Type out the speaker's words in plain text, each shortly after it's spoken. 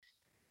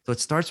So it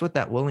starts with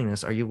that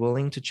willingness. Are you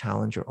willing to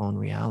challenge your own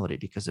reality?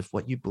 Because if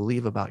what you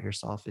believe about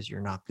yourself is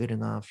you're not good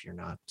enough, you're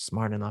not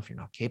smart enough, you're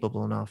not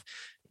capable enough,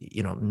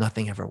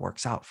 nothing ever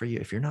works out for you.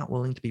 If you're not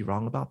willing to be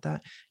wrong about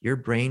that, your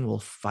brain will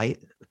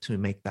fight to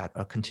make that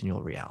a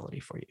continual reality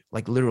for you.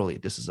 Like literally,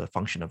 this is a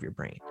function of your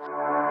brain.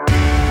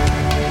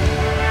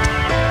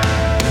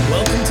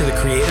 Welcome to the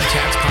Creative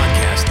Chats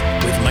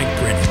Podcast with Mike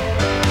Brennan.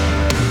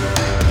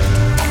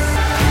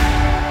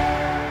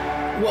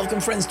 Welcome,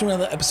 friends, to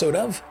another episode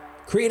of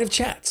Creative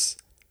Chats.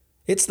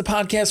 It's the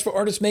podcast for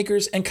artists,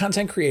 makers, and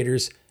content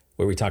creators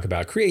where we talk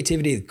about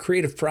creativity, the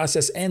creative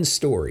process, and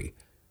story.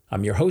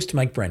 I'm your host,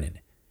 Mike Brennan.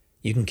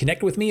 You can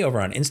connect with me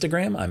over on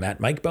Instagram. I'm at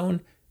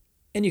MikeBone,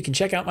 and you can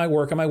check out my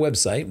work on my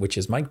website, which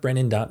is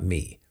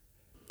mikebrennan.me.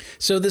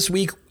 So this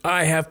week,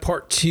 I have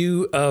part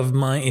 2 of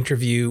my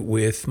interview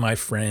with my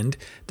friend,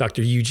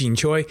 Dr. Eugene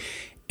Choi.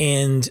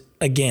 And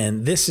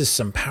again, this is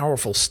some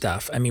powerful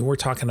stuff. I mean, we're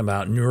talking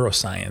about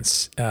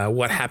neuroscience,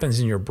 what happens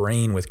in your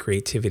brain with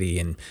creativity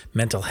and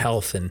mental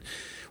health. And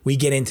we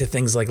get into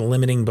things like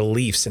limiting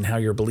beliefs and how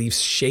your beliefs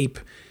shape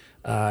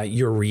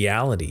your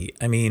reality.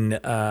 I mean,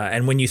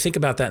 and when you think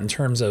about that in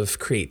terms of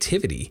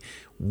creativity,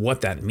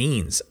 what that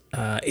means,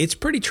 it's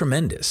pretty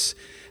tremendous.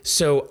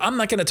 So I'm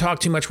not going to talk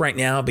too much right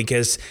now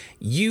because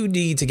you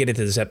need to get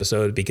into this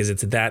episode because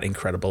it's that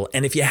incredible.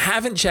 And if you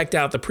haven't checked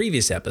out the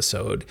previous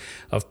episode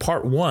of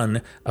part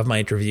 1 of my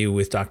interview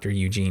with Dr.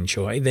 Eugene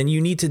Choi, then you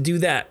need to do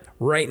that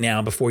right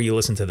now before you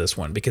listen to this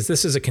one, because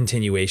this is a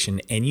continuation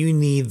and you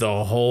need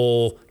the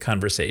whole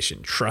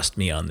conversation. Trust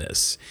me on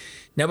this.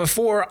 Now,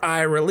 before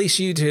I release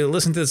you to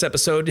listen to this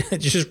episode,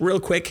 just real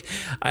quick,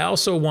 I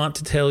also want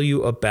to tell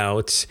you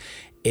about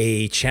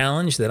a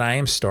challenge that I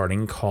am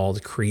starting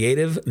called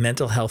Creative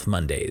Mental Health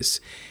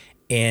Mondays.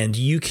 And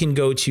you can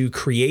go to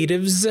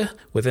creatives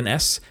with an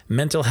S,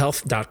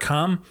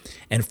 mentalhealth.com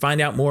and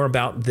find out more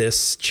about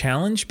this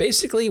challenge.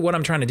 Basically, what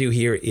I'm trying to do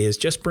here is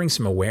just bring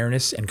some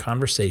awareness and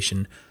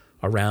conversation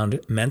around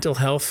mental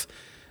health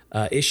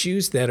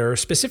issues that are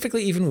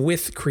specifically even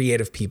with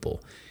creative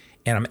people.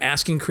 And I'm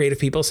asking creative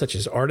people such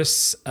as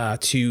artists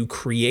to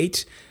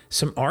create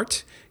some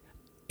art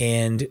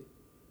and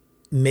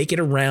make it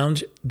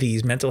around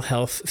these mental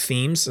health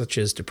themes such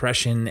as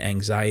depression,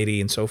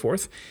 anxiety, and so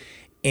forth,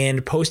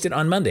 and post it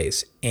on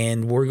Mondays.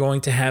 And we're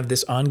going to have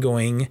this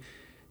ongoing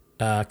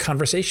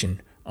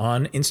conversation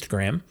on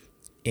Instagram.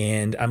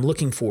 And I'm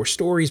looking for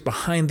stories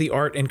behind the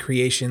art and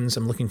creations.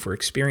 I'm looking for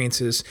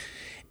experiences.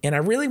 And I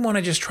really want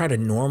to just try to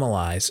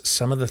normalize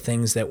some of the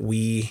things that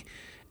we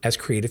as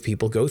creative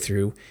people go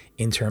through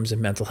in terms of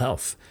mental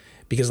health.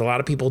 Because a lot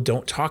of people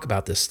don't talk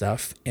about this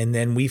stuff, and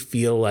then we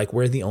feel like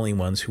we're the only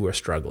ones who are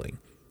struggling.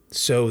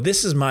 So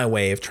this is my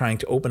way of trying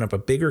to open up a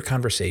bigger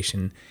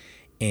conversation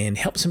and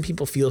help some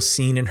people feel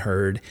seen and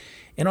heard,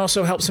 and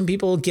also help some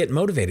people get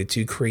motivated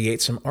to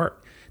create some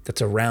art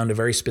that's around a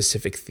very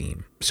specific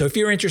theme. So if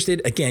you're interested,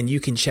 again,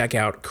 you can check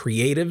out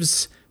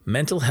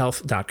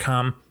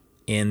creativesmentalhealth.com,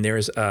 and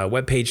there's a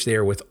webpage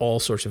there with all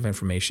sorts of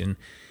information,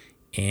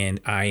 and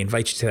I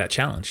invite you to that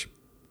challenge.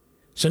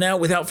 So now,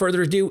 without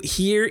further ado,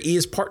 here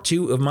is part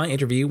 2 of my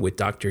interview with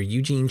Dr.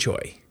 Eugene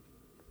Choi.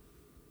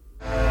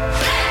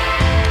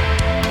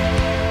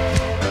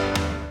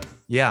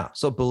 Yeah.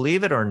 So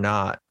believe it or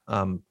not,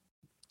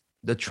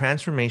 the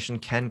transformation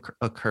can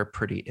occur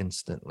pretty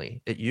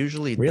instantly. It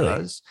usually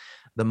does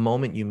the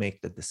moment you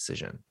make the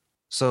decision.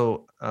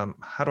 So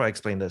how do I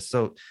explain this?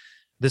 So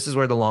this is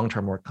where the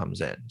long-term work comes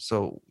in.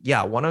 So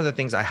yeah, one of the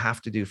things I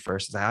have to do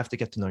first is I have to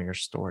get to know your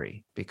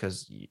story,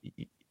 because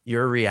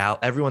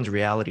everyone's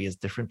reality is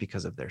different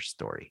because of their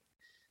story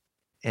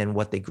and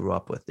what they grew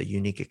up with, the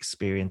unique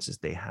experiences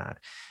they had.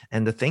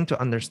 And the thing to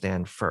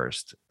understand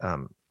first,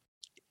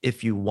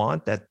 if you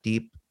want that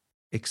deep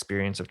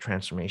experience of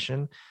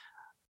transformation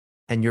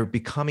and you're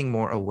becoming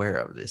more aware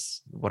of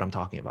this, what I'm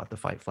talking about, the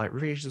fight, flight,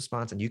 rage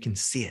response, and you can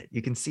see it.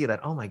 You can see that,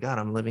 oh my God,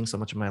 I'm living so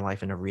much of my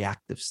life in a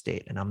reactive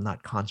state and I'm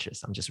not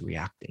conscious. I'm just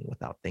reacting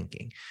without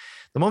thinking.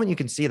 The moment you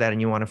can see that and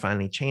you want to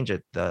finally change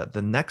it,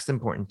 the next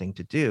important thing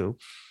to do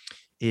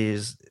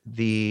is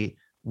the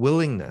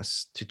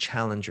willingness to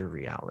challenge your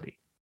reality.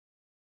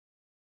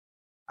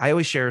 I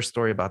always share a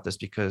story about this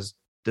because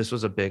this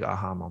was a big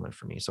aha moment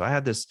for me. So I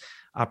had this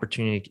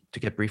opportunity to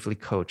get briefly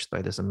coached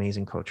by this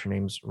amazing coach. Her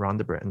name's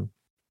Rhonda Britton.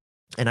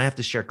 And I have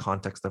to share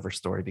context of her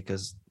story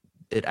because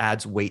it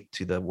adds weight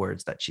to the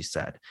words that she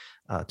said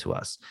to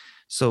us.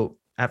 So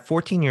at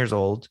 14 years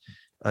old,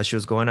 she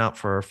was going out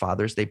for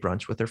Father's Day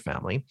brunch with her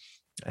family,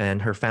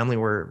 and her family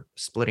were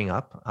splitting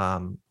up.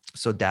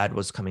 So dad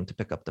was coming to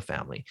pick up the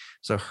family.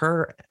 So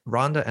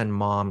Rhonda and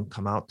mom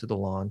come out to the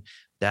lawn.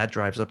 Dad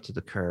drives up to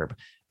the curb,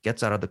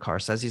 gets out of the car,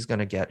 says he's going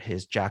to get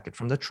his jacket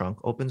from the trunk,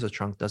 opens the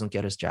trunk, doesn't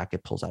get his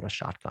jacket, pulls out a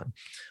shotgun,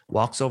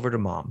 walks over to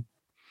mom,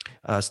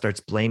 starts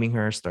blaming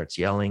her, starts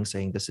yelling,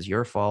 saying, this is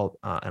your fault,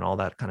 and all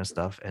that kind of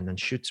stuff, and then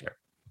shoots her.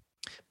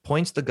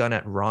 Points the gun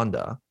at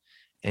Rhonda,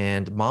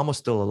 and mom was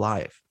still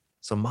alive.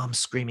 So mom's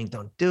screaming,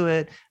 don't do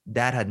it.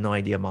 Dad had no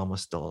idea mom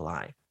was still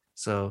alive.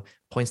 So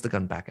points the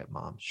gun back at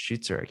mom,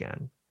 shoots her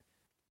again,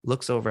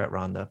 looks over at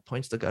Rhonda,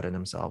 points the gun at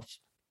himself,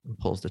 and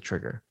pulls the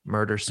trigger.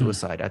 Murder,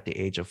 suicide at the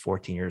age of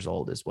 14 years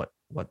old is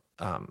what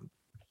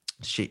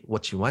she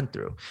went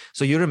through.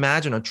 So you'd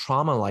imagine a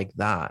trauma like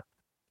that,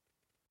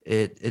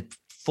 it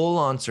full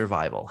on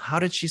survival. How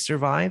did she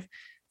survive?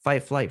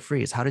 Fight, flight,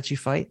 freeze. How did she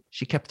fight?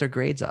 She kept her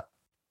grades up,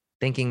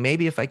 thinking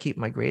maybe if I keep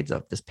my grades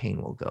up, this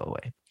pain will go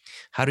away.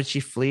 How did she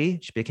flee?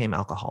 She became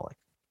alcoholic.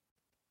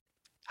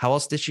 How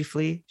else did she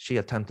flee? She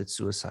attempted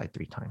suicide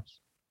 3 times.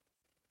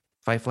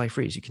 Fight, flight,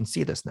 freeze. You can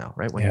see this now,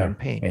 right? When you're in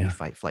pain, you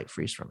fight, flight,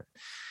 freeze from it.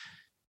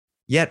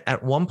 Yet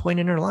at one point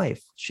in her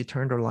life, she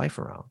turned her life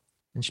around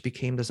and she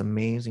became this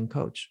amazing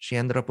coach. She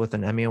ended up with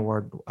an Emmy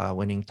Award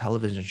winning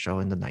television show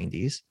in the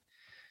 90s,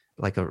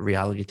 like a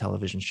reality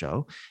television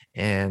show.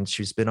 And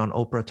she's been on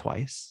Oprah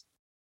twice.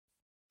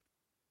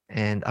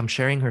 And I'm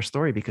sharing her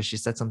story because she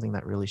said something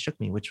that really shook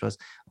me, which was,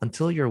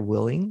 until you're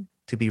willing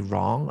to be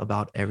wrong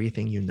about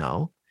everything you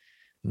know,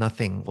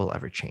 nothing will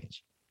ever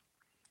change.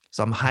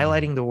 So I'm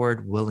highlighting the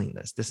word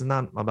willingness. This is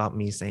not about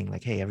me saying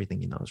like, hey,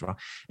 everything you know is wrong.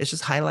 It's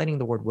just highlighting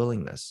the word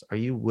willingness. Are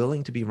you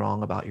willing to be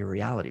wrong about your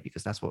reality?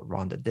 Because that's what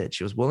Rhonda did.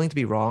 She was willing to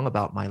be wrong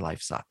about my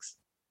life sucks.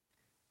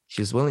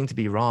 She was willing to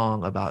be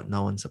wrong about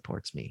no one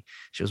supports me.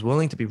 She was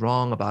willing to be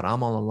wrong about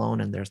I'm all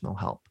alone and there's no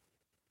help.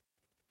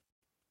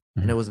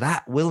 And it was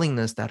that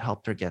willingness that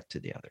helped her get to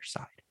the other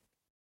side.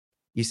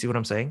 You see what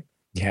I'm saying?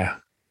 Yeah.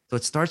 So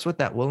it starts with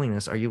that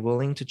willingness. Are you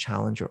willing to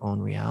challenge your own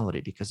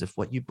reality? Because if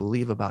what you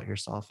believe about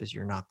yourself is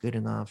you're not good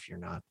enough, you're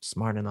not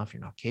smart enough,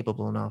 you're not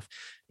capable enough,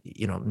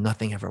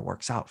 nothing ever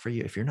works out for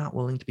you. If you're not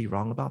willing to be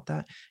wrong about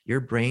that, your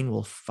brain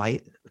will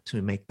fight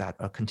to make that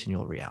a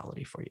continual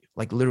reality for you.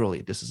 Like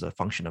literally, this is a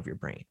function of your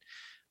brain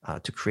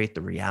to create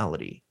the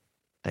reality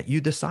that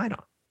you decide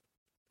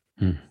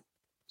on.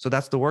 So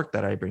that's the work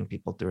that I bring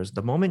people through, is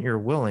the moment you're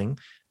willing,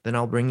 then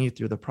I'll bring you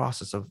through the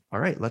process of, all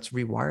right, let's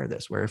rewire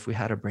this. Where if we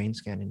had a brain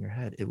scan in your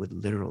head, it would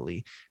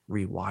literally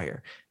rewire.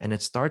 And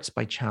it starts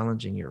by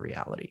challenging your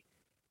reality.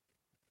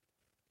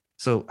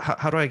 So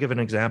how do I give an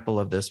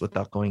example of this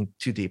without going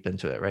too deep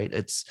into it, right?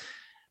 It's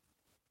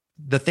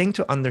the thing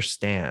to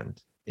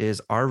understand is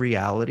our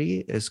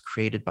reality is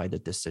created by the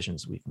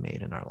decisions we've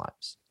made in our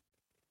lives.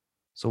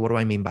 So what do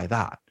I mean by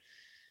that?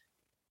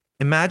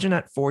 Imagine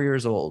at 4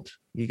 years old,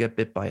 you get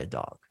bit by a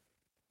dog.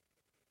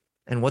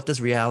 And what does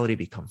reality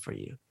become for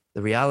you?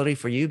 The reality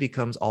for you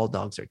becomes all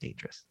dogs are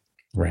dangerous.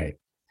 Right.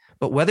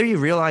 But whether you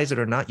realize it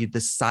or not, you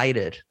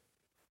decided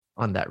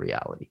on that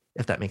reality,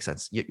 if that makes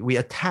sense. We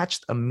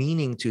attached a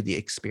meaning to the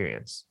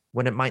experience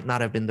when it might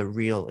not have been the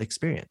real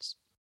experience.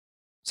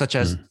 Such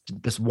as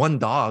this one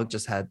dog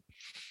just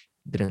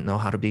didn't know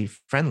how to be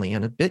friendly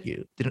and it bit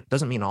you.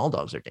 Doesn't mean all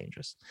dogs are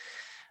dangerous.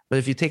 But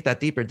if you take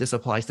that deeper, this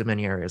applies to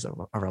many areas of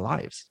our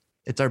lives.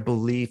 It's our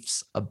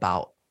beliefs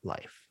about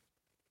life.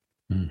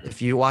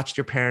 If you watched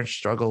your parents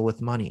struggle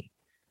with money,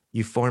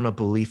 you form a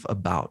belief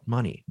about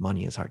money.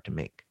 Money is hard to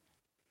make.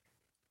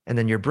 And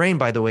then your brain,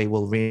 by the way,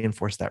 will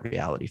reinforce that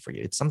reality for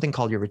you. It's something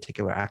called your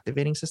reticular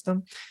activating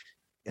system.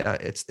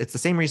 It's the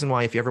same reason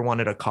why if you ever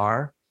wanted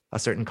a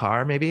certain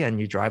car maybe, and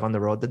you drive on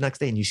the road the next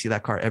day and you see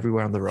that car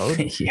everywhere on the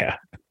road. Yeah.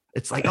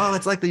 It's like, oh,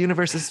 it's like the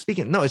universe is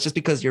speaking. No, it's just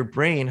because your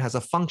brain has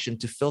a function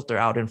to filter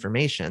out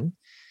information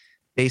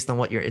based on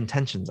what your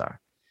intentions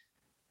are.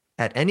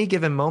 At any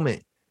given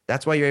moment,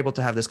 that's why you're able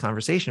to have this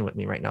conversation with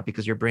me right now,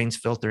 because your brain's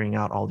filtering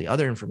out all the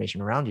other information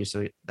around you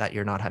so that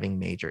you're not having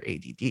major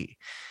ADD.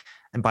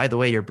 And by the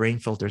way, your brain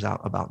filters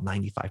out about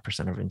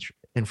 95% of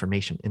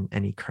information in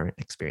any current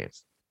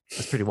experience.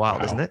 That's pretty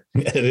wild, isn't it?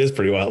 It is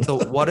pretty wild. So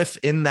what if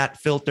in that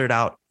filtered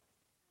out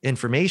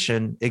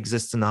information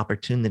exists an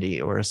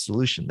opportunity or a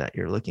solution that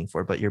you're looking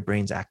for, but your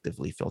brain's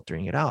actively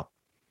filtering it out?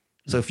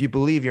 So if you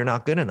believe you're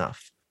not good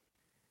enough,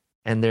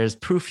 and there's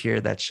proof here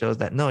that shows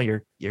that, no,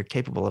 you're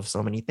capable of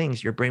so many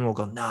things, your brain will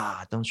go,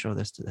 nah, don't show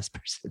this to this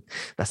person.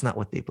 That's not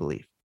what they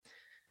believe.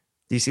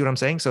 Do you see what I'm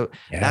saying? So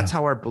that's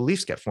how our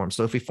beliefs get formed.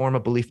 So if we form a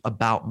belief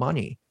about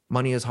money,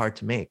 money is hard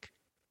to make.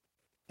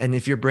 And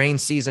if your brain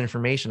sees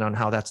information on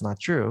how that's not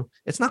true,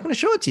 it's not going to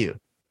show it to you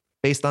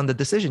based on the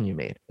decision you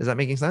made. Is that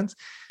making sense?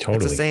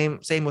 Totally. It's the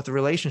same with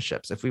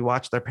relationships. If we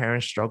watch their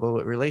parents struggle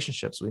with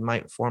relationships, we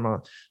might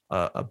form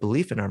a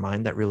belief in our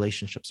mind that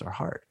relationships are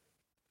hard.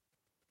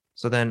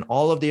 So then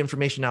all of the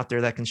information out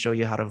there that can show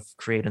you how to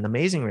create an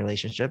amazing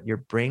relationship, your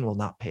brain will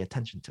not pay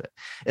attention to it.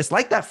 It's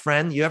like that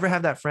friend. You ever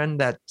have that friend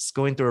that's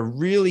going through a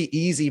really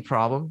easy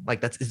problem?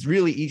 Like it's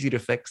really easy to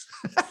fix,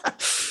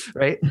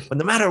 right? But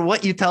no matter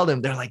what you tell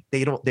them, they're like,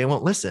 they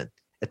won't listen.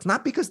 It's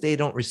not because they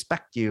don't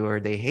respect you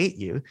or they hate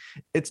you.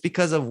 It's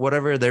because of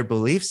whatever their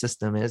belief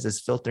system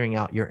is filtering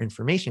out your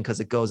information because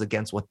it goes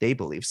against what they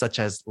believe, such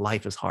as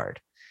life is hard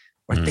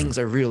or things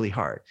are really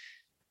hard.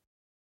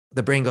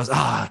 The brain goes,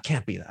 it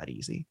can't be that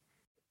easy.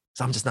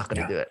 So I'm just not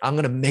going to do it. I'm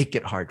going to make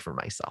it hard for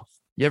myself.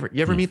 You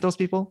ever meet those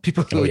people?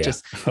 People who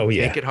just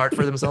make it hard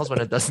for themselves when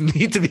it doesn't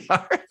need to be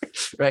hard,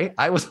 right?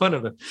 I was one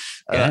of them.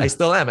 I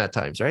still am at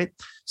times, right?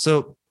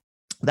 So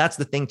that's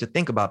the thing to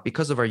think about.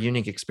 Because of our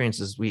unique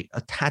experiences, we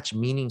attach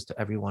meanings to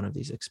every one of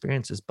these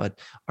experiences, but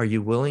are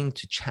you willing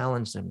to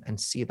challenge them and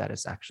see that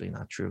it's actually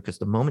not true? Because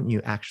the moment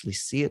you actually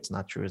see it's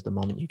not true is the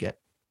moment you get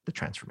the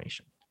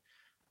transformation.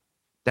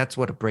 That's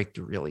what a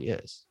breakthrough really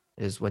is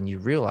when you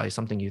realize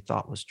something you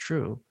thought was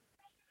true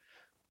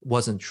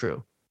wasn't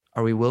true.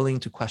 Are we willing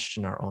to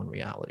question our own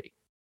reality?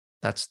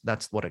 That's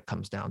what it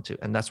comes down to.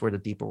 And that's where the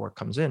deeper work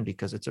comes in,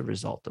 because it's a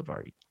result of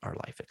our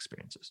life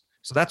experiences.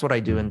 So that's what I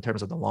do in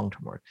terms of the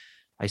long-term work.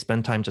 I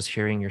spend time just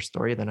hearing your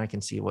story, then I can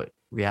see what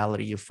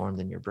reality you formed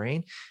in your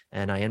brain.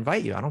 And I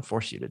invite you, I don't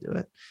force you to do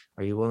it.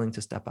 Are you willing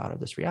to step out of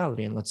this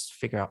reality? And let's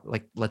figure out,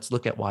 let's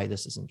look at why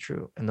this isn't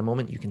true. And the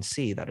moment you can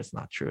see that it's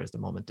not true is the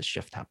moment the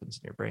shift happens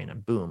in your brain,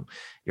 and boom,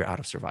 you're out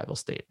of survival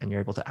state and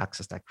you're able to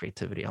access that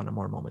creativity on a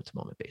more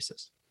moment-to-moment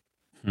basis.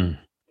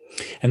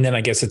 And then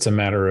I guess it's a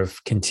matter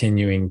of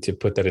continuing to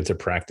put that into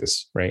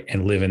practice, right?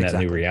 And live in that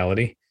new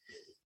reality.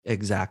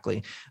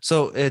 Exactly.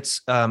 So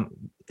it's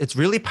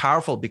really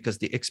powerful because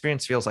the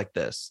experience feels like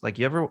this. Like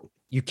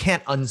you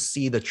can't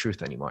unsee the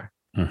truth anymore.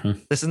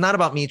 This is not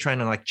about me trying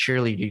to like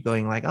cheerlead you,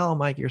 going like, oh,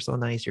 Mike, you're so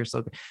nice, you're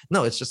so good.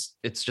 No, it's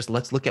just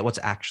let's look at what's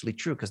actually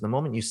true. Because the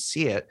moment you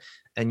see it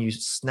and you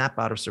snap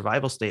out of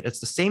survival state, it's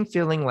the same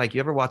feeling like you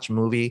ever watch a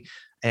movie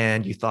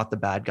and you thought the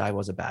bad guy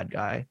was a bad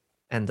guy,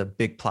 and the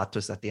big plot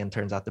twist at the end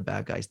turns out the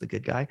bad guy is the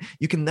good guy.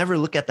 You can never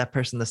look at that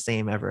person the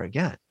same ever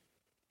again.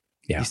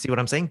 Yeah. You see what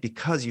I'm saying?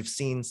 Because you've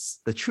seen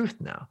the truth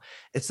now.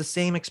 It's the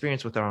same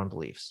experience with our own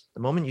beliefs.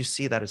 The moment you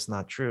see that it's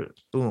not true,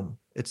 boom,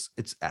 it's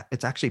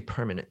actually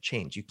permanent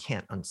change. You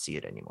can't unsee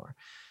it anymore.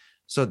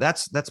 So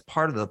that's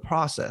part of the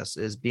process,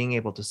 is being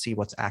able to see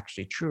what's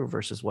actually true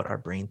versus what our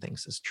brain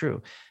thinks is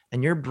true.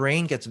 And your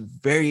brain gets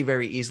very,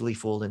 very easily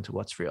fooled into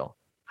what's real.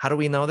 How do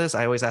we know this?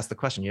 I always ask the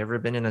question, you ever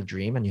been in a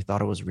dream and you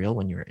thought it was real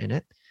when you were in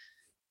it?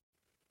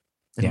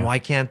 And why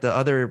can't the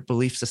other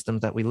belief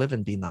systems that we live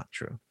in be not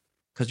true?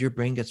 Because your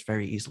brain gets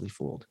very easily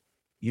fooled.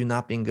 You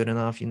not being good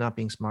enough, you not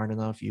being smart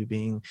enough, you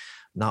being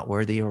not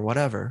worthy or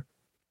whatever.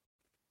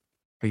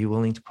 Are you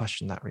willing to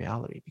question that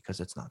reality? Because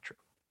it's not true.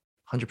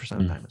 100% of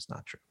the time, it's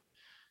not true.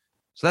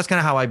 So that's kind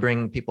of how I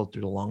bring people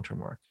through the long-term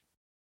work.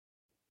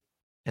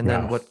 And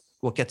then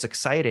what gets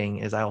exciting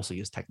is I also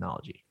use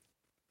technology.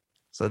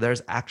 So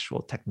there's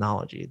actual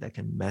technology that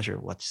can measure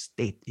what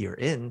state you're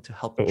in to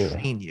help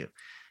train you.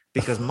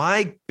 Because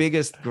my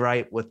biggest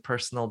gripe with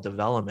personal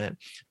development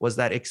was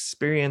that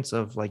experience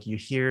of like, you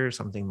hear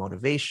something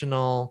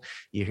motivational,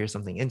 you hear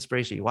something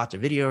inspirational, you watch a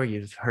video or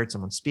you've heard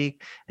someone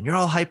speak and you're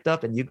all hyped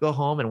up, and you go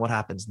home and what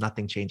happens?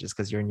 Nothing changes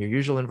because you're in your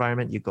usual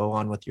environment. You go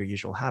on with your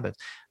usual habits.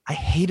 I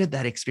hated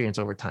that experience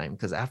over time,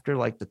 because after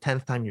like the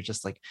 10th time, you're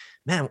just like,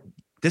 man,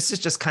 this is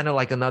just kind of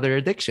like another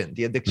addiction,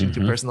 the addiction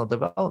to personal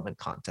development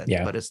content,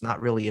 but it's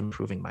not really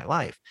improving my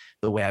life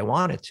the way I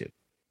want it to.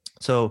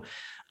 So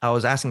I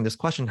was asking this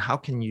question, how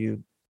can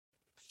you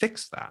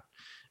fix that?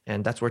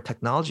 And that's where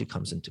technology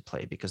comes into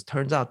play, because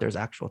turns out there's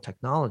actual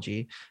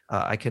technology.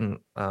 I can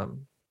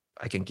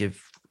give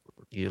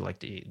you like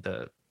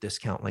the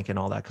discount link and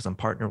all that, because I'm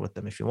partnered with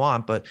them if you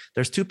want. But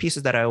there's two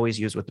pieces that I always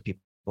use with the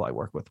people I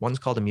work with. One's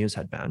called a Muse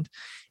headband,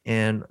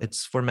 and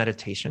it's for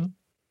meditation.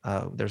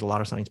 There's a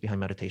lot of science behind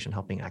meditation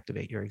helping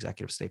activate your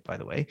executive state, by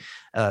the way.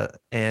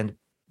 And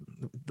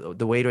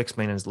the way to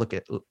explain it is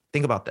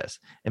think about this.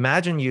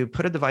 Imagine you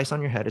put a device on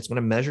your head. It's going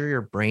to measure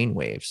your brain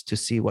waves to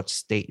see what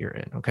state you're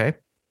in. Okay.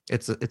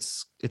 It's an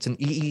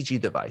EEG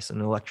device, an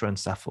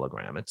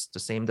electroencephalogram. It's the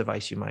same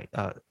device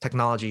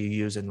technology you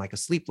use in like a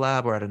sleep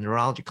lab or at a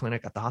neurology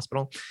clinic at the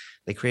hospital.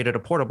 They created a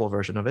portable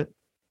version of it.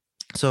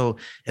 So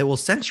it will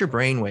sense your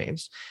brain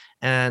waves.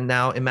 And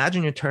now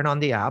imagine you turn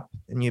on the app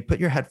and you put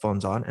your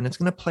headphones on, and it's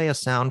going to play a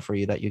sound for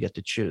you that you get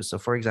to choose. So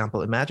for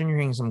example, imagine you're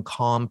hearing some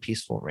calm,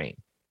 peaceful rain.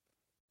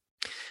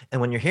 And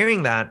when you're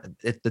hearing that,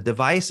 the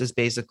device is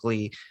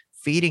basically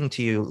feeding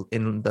to you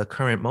in the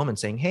current moment,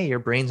 saying, hey, your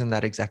brain's in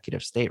that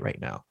executive state right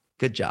now.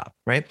 Good job,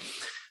 right?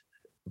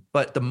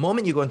 But the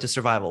moment you go into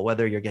survival,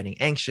 whether you're getting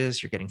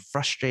anxious, you're getting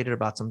frustrated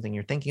about something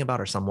you're thinking about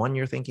or someone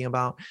you're thinking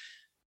about,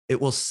 it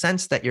will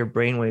sense that your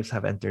brainwaves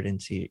have entered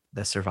into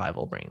the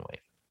survival brainwave.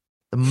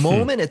 The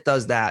moment it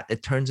does that,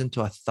 it turns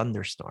into a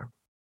thunderstorm.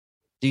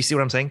 Do you see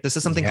what I'm saying? This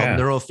is something called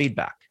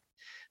neurofeedback.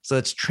 So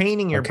it's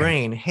training your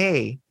brain,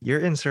 hey, you're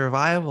in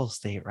survival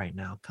state right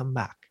now, come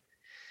back.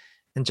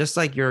 And just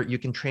like you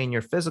can train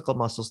your physical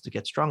muscles to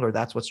get stronger,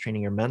 that's what's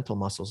training your mental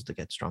muscles to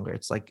get stronger.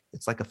 It's like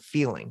a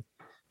feeling.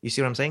 You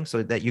see what I'm saying?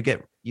 So that you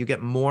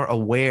get more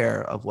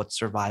aware of what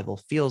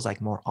survival feels like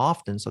more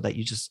often, so that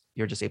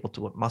you're just able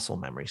to, with muscle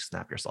memory,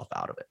 snap yourself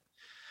out of it.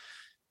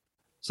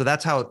 So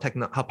that's how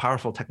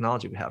powerful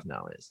technology we have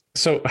now is.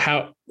 So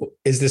how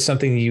is this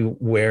something you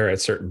wear at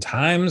certain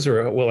times,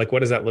 or what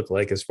does that look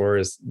like as far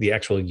as the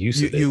actual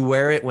use of it? You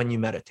wear it when you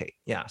meditate.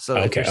 Yeah. So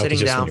if you're sitting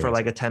down for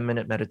like a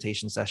 10-minute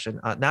meditation session,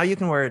 now you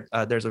can wear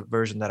it. There's a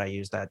version that I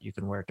use that you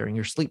can wear it during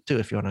your sleep too,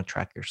 if you want to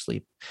track your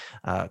sleep.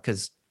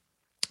 Because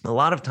a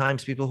lot of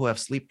times people who have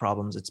sleep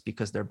problems, it's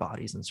because their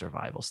body's in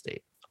survival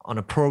state on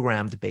a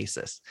programmed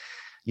basis.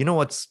 You know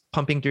what's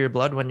pumping through your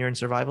blood when you're in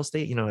survival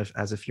state? You know,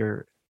 as if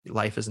your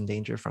life is in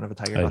danger in front of a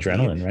tiger.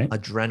 Adrenaline, right?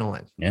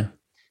 Adrenaline. Yeah.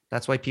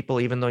 That's why people,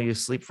 even though you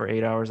sleep for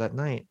 8 hours at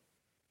night,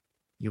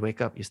 you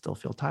wake up, you still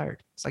feel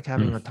tired. It's like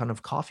having a ton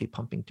of coffee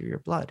pumping through your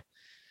blood.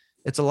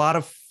 It's a lot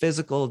of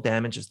physical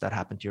damages that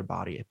happen to your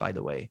body, by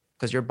the way,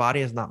 because your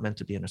body is not meant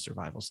to be in a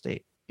survival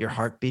state. Your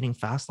heart beating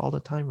fast all the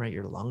time, right?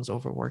 Your lungs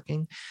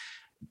overworking.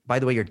 By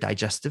the way, your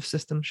digestive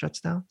system shuts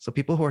down. So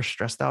people who are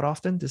stressed out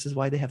often, this is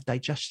why they have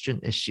digestion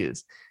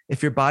issues.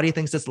 If your body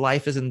thinks its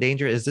life is in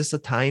danger, is this a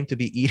time to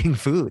be eating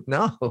food?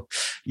 No,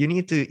 you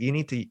need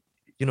to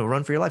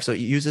run for your life. So it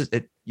uses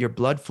it, your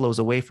blood flows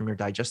away from your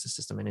digestive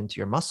system and into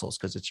your muscles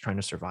because it's trying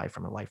to survive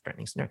from a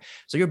life-threatening scenario.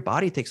 So your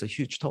body takes a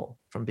huge toll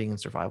from being in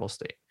survival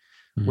state,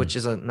 which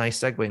is a nice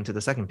segue into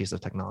the second piece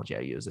of technology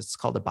I use. It's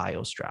called a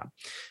BioStrap.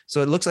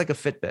 So it looks like a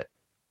Fitbit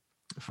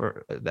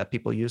that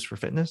people use for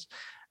fitness.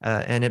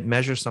 And it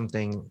measures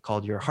something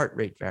called your heart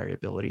rate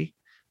variability.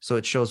 So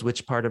it shows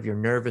which part of your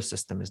nervous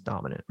system is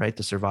dominant, right?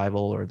 The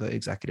survival or the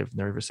executive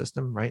nervous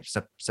system, right?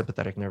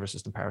 Sympathetic nervous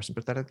system,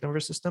 parasympathetic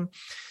nervous system.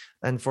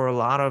 And for a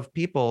lot of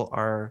people,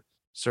 our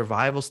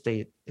survival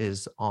state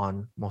is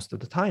on most of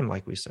the time,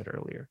 like we said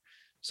earlier.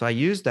 So I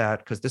use that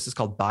because this is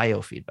called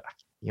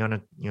biofeedback. You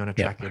want to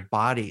track your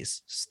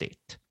body's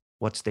state,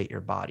 what state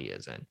your body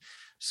is in.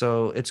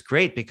 So it's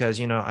great because,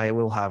 I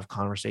will have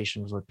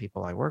conversations with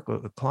people I work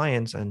with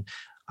clients, and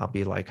I'll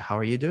be like, how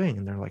are you doing?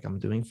 And they're like, I'm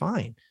doing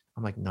fine.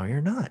 I'm like, no,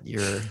 you're not.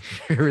 Your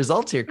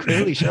results here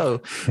clearly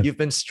show you've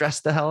been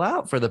stressed the hell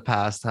out for the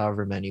past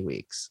however many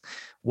weeks.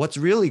 What's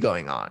really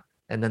going on?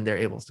 And then they're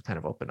able to kind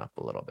of open up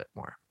a little bit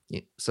more.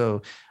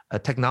 So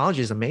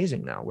technology is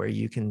amazing now where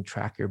you can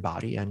track your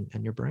body and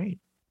your brain.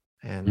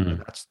 And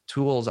that's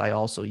tools I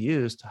also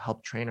use to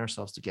help train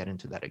ourselves to get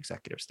into that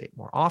executive state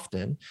more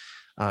often,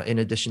 in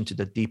addition to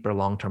the deeper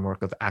long-term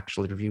work of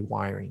actually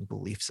rewiring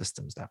belief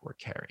systems that we're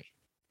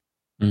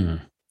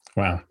carrying.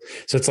 Wow.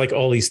 So it's like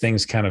all these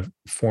things kind of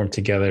form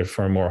together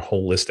for a more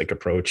holistic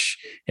approach,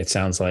 it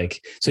sounds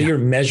like. So you're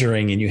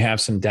measuring and you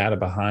have some data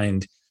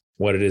behind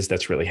what it is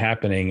that's really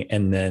happening.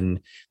 And then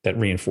that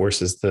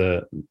reinforces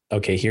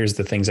here's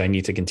the things I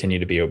need to continue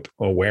to be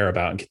aware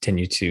about and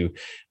continue to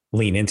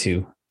lean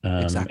into.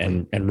 Exactly.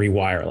 and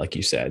rewire, like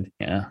you said.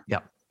 Yeah.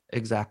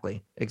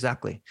 Exactly.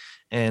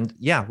 And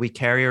we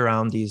carry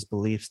around these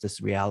beliefs,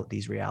 these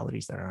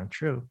realities that aren't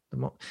true.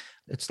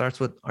 It starts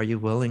with, are you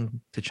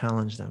willing to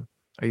challenge them?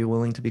 Are you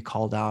willing to be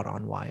called out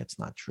on why it's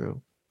not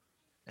true?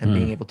 And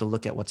being able to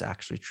look at what's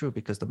actually true,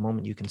 because the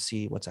moment you can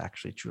see what's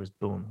actually true is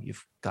boom,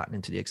 you've gotten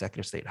into the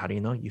executive state. How do you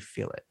know? You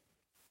feel it.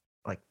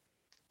 Like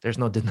there's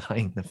no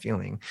denying the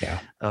feeling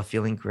of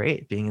feeling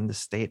great, being in the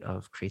state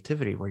of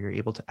creativity where you're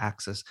able to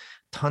access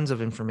tons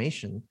of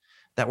information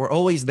that were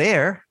always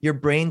there. Your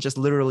brain just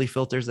literally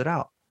filters it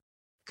out.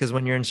 Because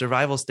when you're in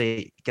survival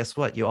state, guess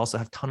what? You also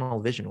have tunnel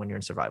vision when you're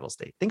in survival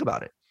state. Think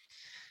about it.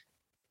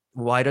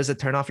 Why does it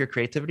turn off your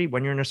creativity?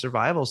 When you're in a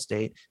survival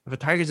state, if a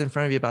tiger's in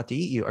front of you about to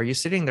eat you, are you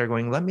sitting there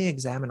going, let me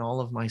examine all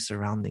of my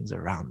surroundings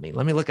around me.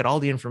 Let me look at all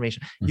the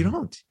information. You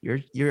don't.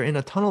 You're in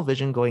a tunnel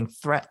vision going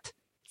threat,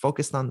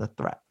 focused on the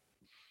threat.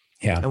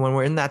 Yeah. And when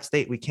we're in that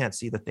state, we can't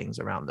see the things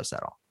around us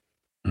at all.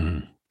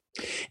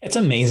 It's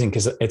amazing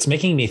because it's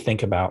making me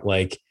think about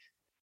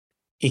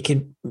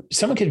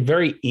someone could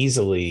very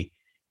easily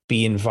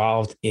be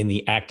involved in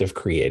the act of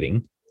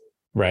creating,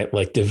 right?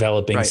 Like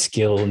developing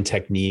skill and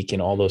technique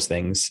and all those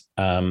things,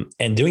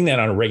 and doing that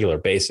on a regular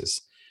basis.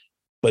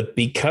 But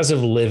because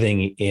of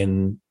living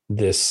in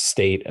this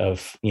state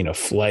of,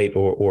 flight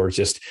or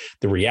just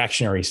the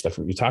reactionary stuff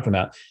that you're talking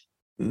about,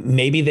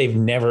 maybe they've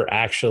never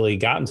actually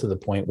gotten to the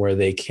point where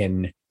they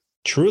can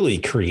truly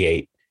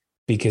create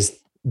because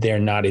they're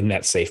not in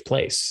that safe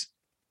place.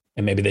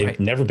 And maybe they've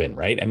never been,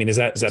 right? I mean, is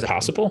that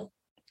possible?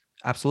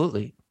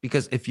 Absolutely.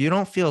 Because if you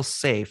don't feel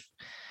safe,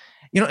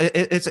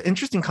 it's an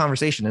interesting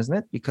conversation, isn't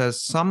it?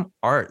 Because some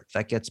art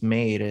that gets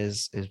made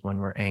is when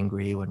we're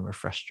angry, when we're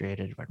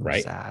frustrated, when we're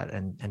sad,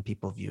 and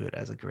people view it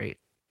as a great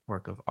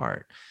work of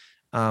art.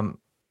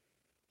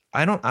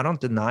 I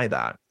don't deny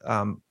that.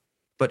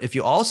 But if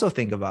you also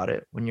think about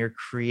it, when you're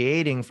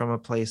creating from a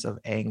place of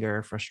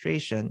anger,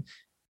 frustration,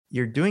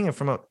 you're doing it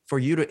for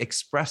you to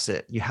express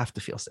it, you have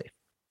to feel safe.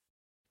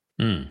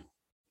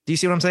 Do you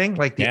see what I'm saying?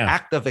 Like the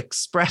act of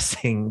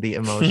expressing the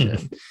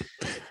emotion.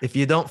 If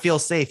you don't feel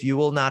safe, you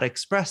will not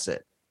express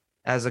it.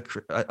 As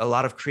a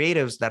lot of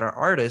creatives that are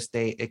artists,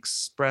 they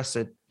express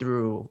it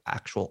through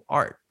actual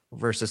art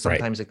versus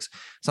sometimes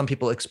some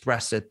people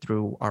express it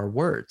through our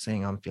words,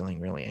 saying, I'm feeling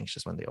really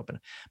anxious when they open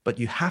it. But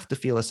you have to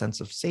feel a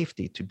sense of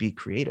safety to be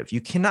creative. You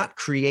cannot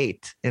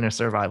create in a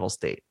survival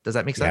state. Does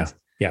that make sense?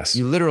 Yes.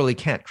 You literally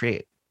can't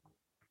create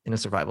in a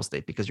survival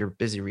state because you're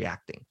busy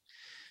reacting.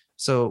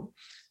 So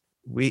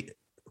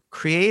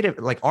creative,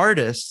 like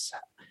artists,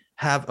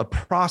 have a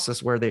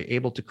process where they're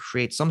able to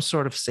create some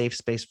sort of safe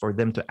space for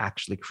them to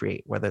actually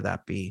create, whether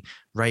that be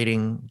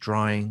writing,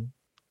 drawing,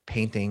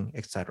 painting,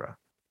 etc.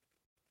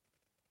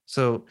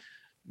 So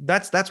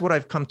that's what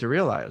I've come to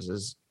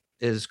realize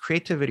is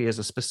creativity is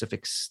a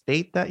specific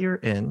state that you're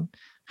in.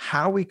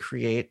 How we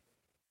create,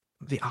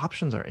 the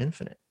options are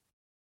infinite.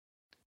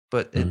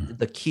 But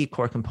the key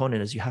core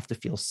component is you have to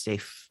feel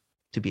safe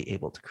to be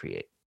able to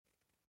create,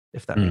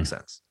 if that makes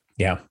sense.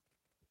 Yeah.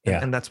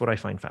 And that's what I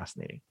find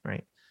fascinating,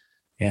 right?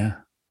 Yeah.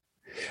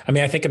 I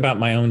mean, I think about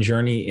my own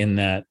journey in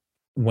that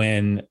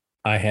when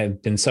I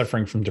had been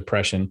suffering from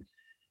depression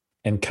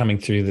and coming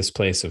through this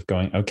place of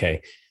going,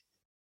 okay,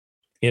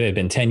 it had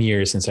been 10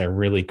 years since I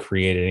really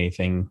created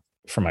anything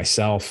for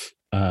myself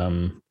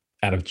out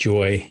of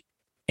joy.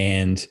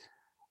 And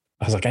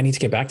I was like, I need to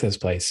get back to this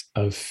place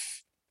of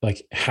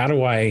like, how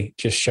do I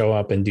just show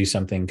up and do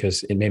something?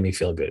 Because it made me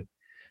feel good.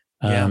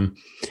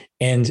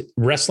 And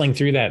wrestling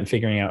through that and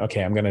figuring out,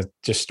 okay, I'm going to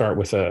just start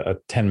with a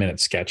 10-minute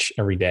sketch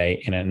every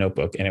day in a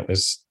notebook. And it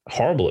was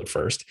horrible at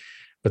first,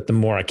 but the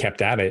more I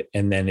kept at it,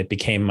 and then it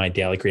became my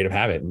daily creative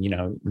habit. And, you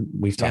know,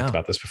 we've talked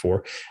about this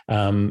before.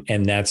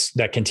 And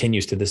that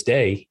continues to this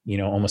day, you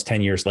know, almost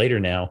 10 years later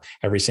now,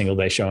 every single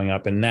day showing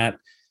up, and that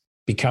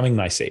becoming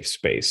my safe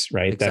space,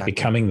 right? Exactly. That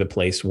becoming the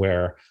place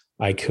where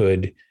I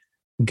could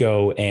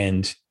go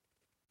and,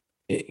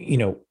 you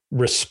know,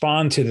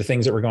 respond to the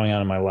things that were going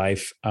on in my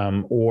life,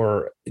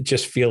 or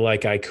just feel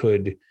like I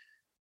could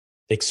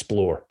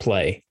explore,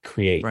 play,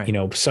 create. Right. You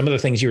know, some of the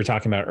things you were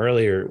talking about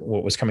earlier,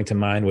 what was coming to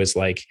mind was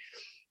like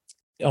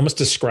almost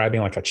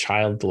describing like a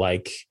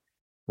childlike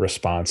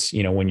response.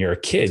 You know, when you're a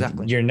kid,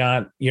 you're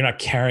not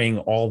carrying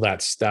all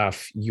that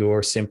stuff.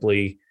 You're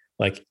simply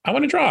like, I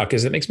want to draw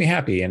because it makes me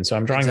happy. And so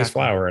I'm drawing this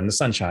flower and the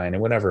sunshine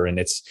and whatever. And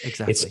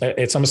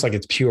it's almost like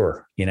it's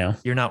pure, you know,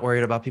 you're not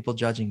worried about people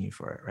judging you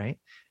for it. Right.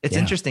 It's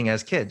interesting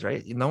as kids,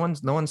 right? No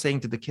one's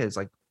saying to the kids,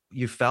 like,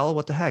 you fell,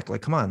 what the heck?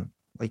 Like, come on,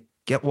 like,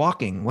 get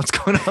walking. What's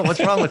going on?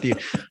 What's wrong with you?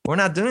 We're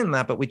not doing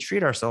that, but we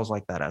treat ourselves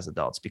like that as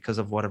adults because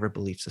of whatever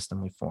belief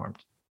system we formed.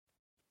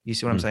 You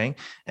see what I'm saying?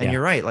 And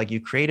you're right. Like,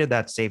 you created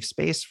that safe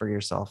space for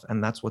yourself.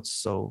 And that's what's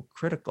so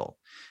critical.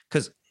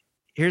 Because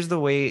here's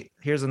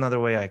another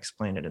way I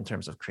explain it in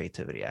terms of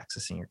creativity,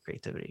 accessing your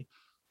creativity.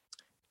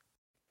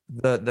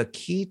 The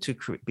key to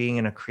being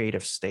in a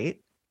creative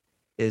state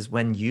is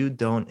when you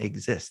don't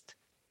exist.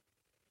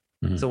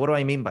 Mm-hmm. So what do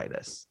I mean by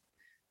this?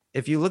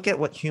 If you look at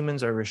what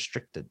humans are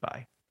restricted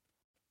by,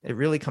 it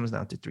really comes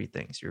down to three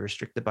things. You're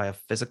restricted by a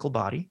physical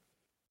body.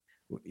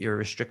 You're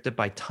restricted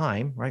by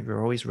time, right?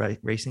 We're always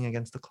racing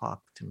against the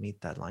clock to meet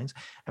deadlines.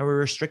 And we're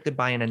restricted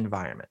by an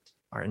environment.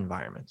 Our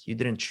environment. You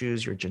didn't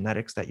choose your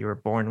genetics that you were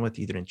born with.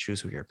 You didn't choose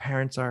who your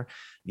parents are.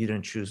 You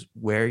didn't choose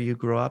where you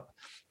grew up.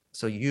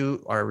 So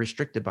you are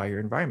restricted by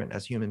your environment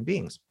as human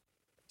beings.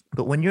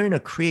 But when you're in a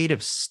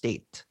creative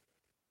state,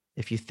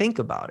 if you think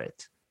about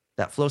it,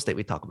 that flow state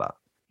we talk about,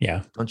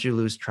 don't you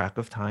lose track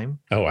of time?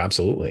 Oh,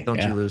 absolutely.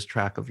 Don't you lose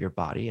track of your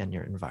body and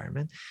your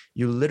environment?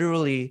 You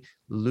literally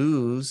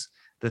lose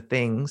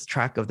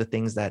track of the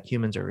things that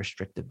humans are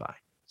restricted by.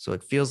 So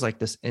it feels like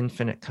this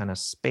infinite kind of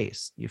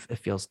space. It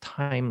feels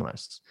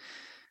timeless.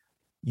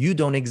 You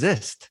don't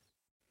exist.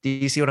 Do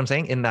you see what I'm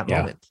saying? In that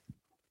moment.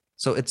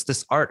 So it's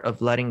this art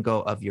of letting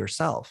go of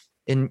yourself.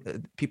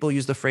 People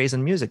use the phrase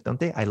in music, don't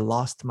they? I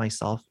lost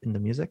myself in the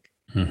music.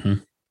 Mm-hmm.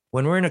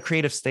 When we're in a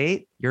creative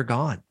state, you're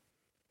gone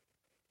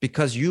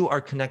because you are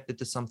connected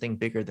to something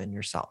bigger than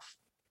yourself.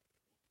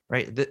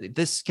 Right?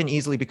 This can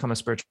easily become a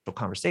spiritual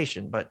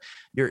conversation, but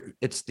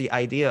it's the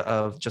idea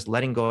of just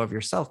letting go of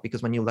yourself,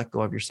 because when you let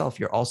go of yourself,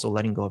 you're also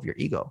letting go of your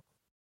ego,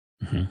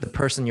 the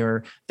person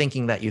you're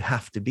thinking that you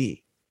have to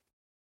be.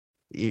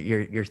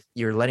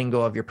 You're letting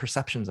go of your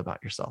perceptions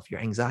about yourself, your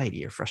anxiety,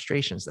 your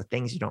frustrations, the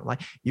things you don't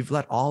like. You've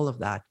let all of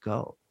that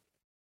go,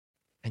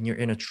 and you're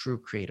in a true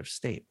creative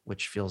state,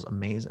 which feels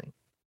amazing.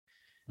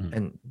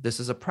 And this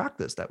is a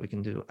practice that we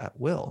can do at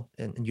will,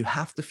 and you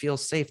have to feel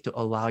safe to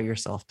allow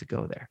yourself to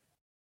go there.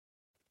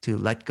 To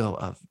let go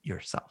of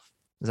yourself.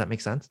 Does that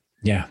make sense?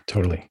 Yeah,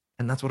 totally.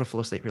 And that's what a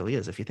flow state really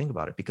is, if you think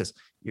about it, because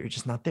you're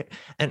just not there.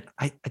 And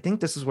I think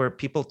this is where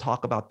people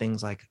talk about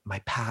things like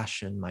my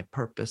passion, my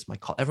purpose, my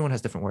call. Everyone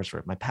has different words for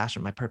it. My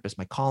passion, my purpose,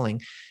 my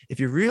calling. If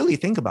you really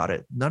think about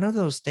it, none of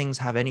those things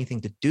have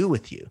anything to do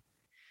with you.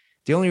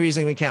 The only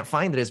reason we can't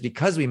find it is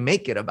because we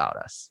make it about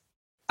us.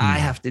 I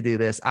have to do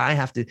this. I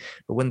have to.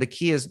 But when the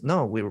key is,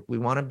 no, we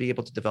want to be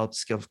able to develop the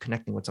skill of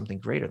connecting with something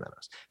greater than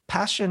us.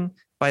 Passion,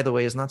 by the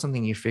way, is not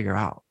something you figure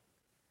out.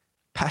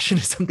 Passion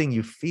is something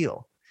you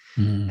feel.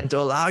 And to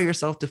allow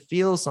yourself to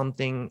feel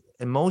something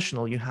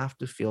emotional, you have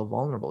to feel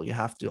vulnerable. You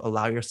have to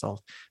allow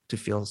yourself to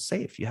feel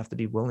safe. You have to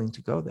be willing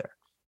to go there.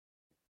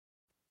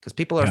 Because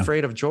people are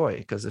afraid of joy.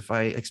 Because if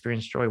I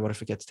experience joy, what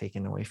if it gets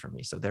taken away from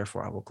me? So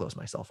therefore, I will close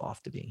myself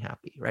off to being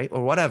happy, right?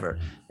 Or whatever.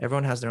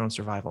 Everyone has their own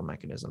survival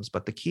mechanisms.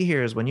 But the key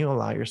here is when you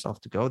allow yourself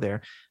to go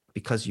there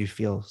because you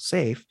feel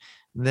safe,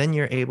 then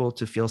you're able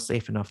to feel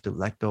safe enough to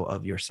let go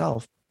of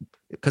yourself.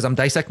 Because I'm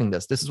dissecting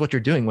this. This is what you're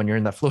doing when you're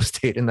in that flow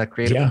state, in that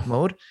creative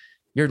mode.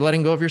 You're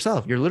letting go of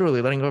yourself. You're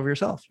literally letting go of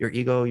yourself, your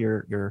ego,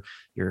 your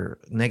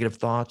negative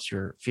thoughts,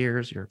 your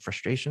fears, your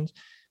frustrations.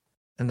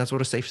 And that's what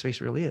a safe space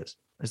really is.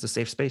 It's a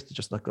safe space to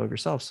just let go of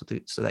yourself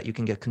so that you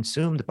can get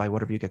consumed by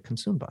whatever you get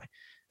consumed by.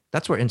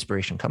 That's where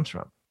inspiration comes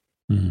from.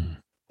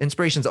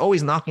 Inspiration's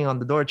always knocking on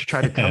the door to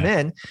try to come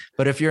in.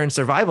 But if you're in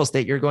survival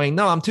state, you're going,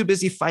 no, I'm too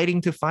busy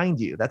fighting to find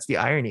you. That's the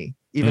irony,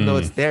 even though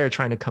it's there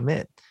trying to come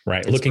in.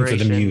 Right. Looking for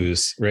the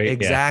muse, right?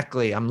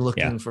 Exactly. Yeah.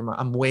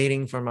 I'm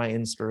waiting for my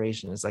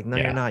inspiration. It's like, no,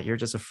 you're not. You're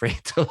just afraid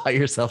to allow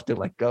yourself to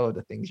let go of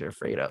the things you're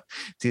afraid of,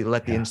 to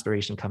let the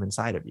inspiration come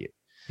inside of you.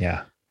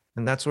 Yeah.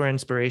 And that's where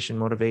inspiration,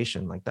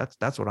 motivation, like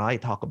that's what I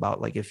talk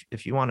about. Like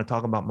if you want to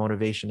talk about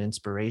motivation,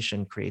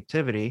 inspiration,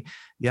 creativity,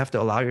 you have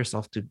to allow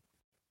yourself to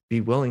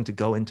be willing to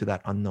go into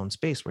that unknown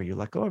space where you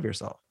let go of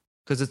yourself,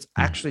 because it's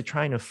actually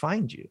trying to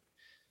find you.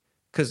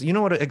 Because you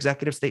know what an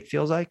executive state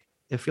feels like?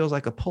 It feels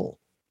like a pull.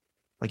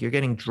 Like you're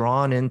getting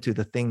drawn into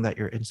the thing that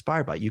you're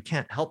inspired by. You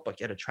can't help but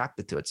get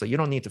attracted to it. So you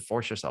don't need to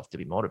force yourself to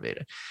be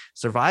motivated.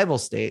 Survival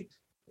state,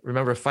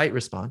 remember fight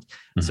response.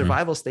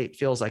 Survival state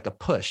feels like a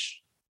push.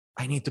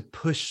 I need to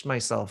push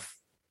myself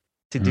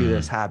to do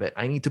this habit.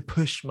 I need to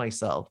push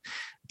myself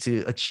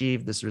to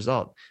achieve this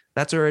result.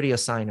 That's already a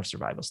sign of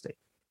survival state.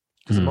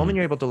 Because the moment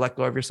you're able to let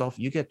go of yourself,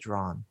 you get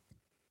drawn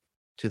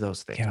to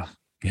those things.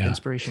 Yeah.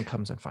 Inspiration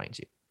comes and finds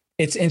you.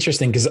 It's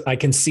interesting because I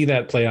can see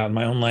that play out in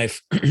my own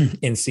life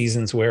in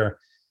seasons where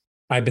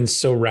I've been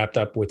so wrapped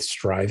up with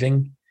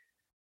striving,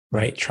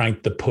 right?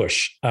 Trying to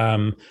push.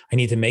 I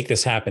need to make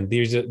this happen.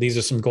 These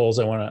are some goals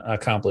I want to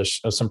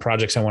accomplish, some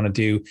projects I want to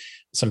do,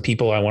 some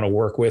people I want to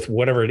work with,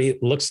 whatever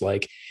it looks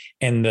like.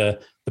 And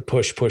the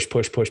push.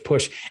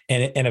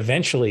 And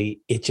eventually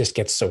it just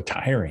gets so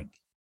tiring.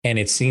 And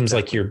it seems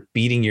like you're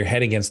beating your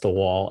head against the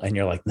wall and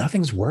you're like,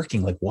 nothing's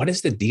working. Like, what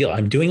is the deal?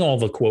 I'm doing all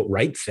the quote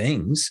right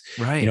things.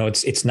 Right. You know,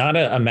 it's not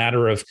a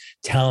matter of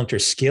talent or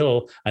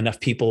skill. Enough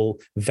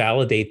people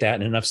validate that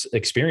and enough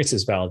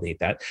experiences validate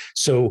that.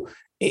 So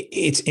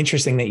it's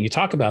interesting that you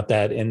talk about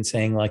that and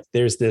saying like,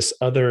 there's this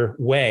other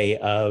way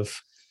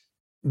of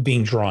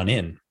being drawn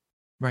in.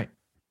 Right.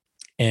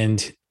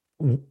 And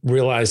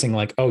realizing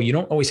like, oh, you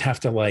don't always have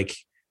to like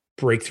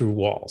break through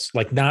walls.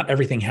 Like not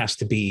everything has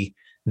to be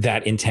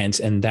that intense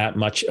and that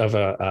much of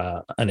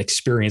an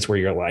experience where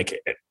you're like,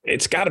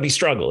 it's got to be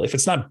struggle. If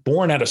it's not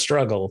born out of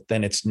struggle,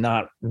 then it's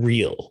not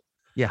real.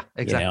 Yeah,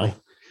 exactly. You know?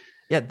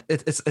 Yeah.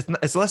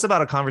 It's less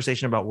about a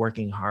conversation about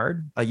working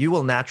hard. You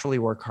will naturally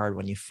work hard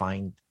when you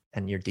find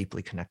and you're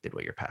deeply connected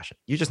with your passion.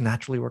 You just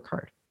naturally work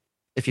hard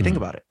if you think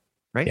about it.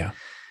 Right. Yeah.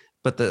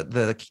 But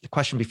the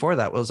question before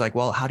that was like,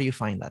 well, how do you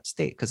find that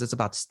state? Because it's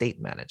about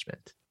state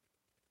management.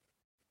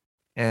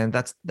 And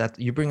that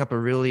you bring up a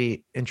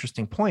really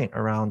interesting point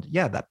around,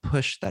 that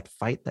push, that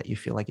fight that you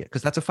feel like it,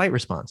 because that's a fight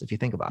response if you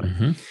think about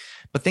it.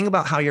 But think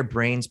about how your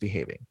brain's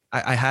behaving.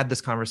 I had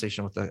this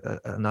conversation with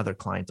another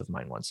client of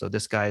mine once. So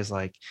this guy is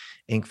like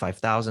Inc.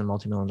 5000,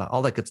 multi-million,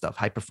 all that good stuff,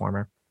 high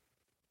performer.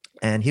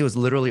 And he was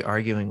literally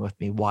arguing with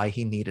me why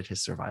he needed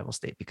his survival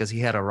state, because he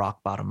had a rock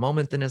bottom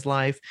moment in his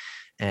life.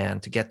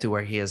 And to get to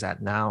where he is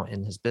at now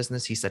in his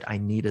business, he said, I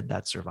needed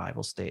that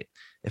survival state.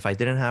 If I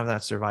didn't have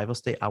that survival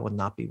state, I would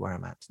not be where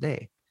I'm at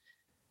today.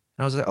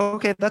 And I was like, oh,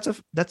 okay, that's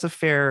a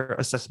fair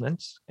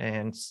assessment.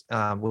 And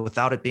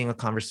without it being a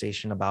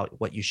conversation about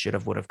what you should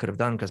have, would have, could have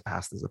done, because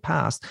past is the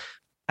past,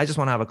 I just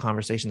want to have a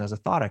conversation as a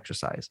thought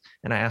exercise.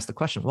 And I asked the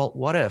question, well,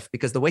 what if?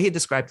 Because the way he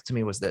described it to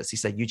me was this. He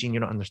said, Eugene, you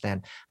don't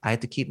understand. I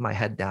had to keep my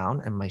head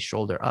down and my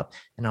shoulder up,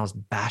 and I was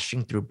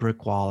bashing through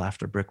brick wall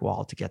after brick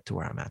wall to get to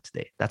where I'm at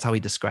today. That's how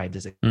he described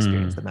his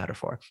experience, the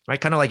metaphor,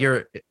 right? Kind of like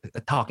you're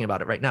talking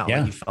about it right now.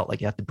 Like you felt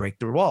like you had to break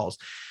through walls.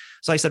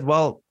 So I said,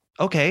 well,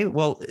 okay,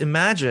 well,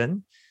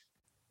 imagine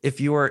if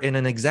you were in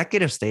an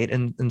executive state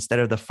and instead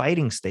of the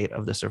fighting state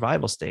of the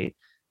survival state.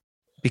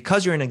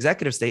 Because you're in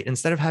executive state,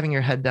 instead of having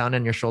your head down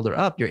and your shoulder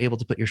up, you're able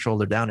to put your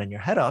shoulder down and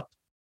your head up.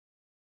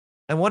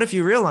 And what if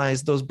you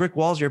realize those brick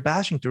walls you're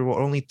bashing through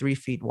were only 3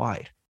 feet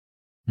wide?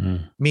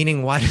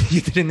 Meaning, why you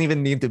didn't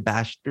even need to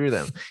bash through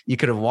them. You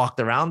could have walked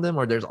around them,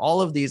 or there's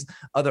all of these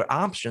other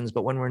options.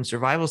 But when we're in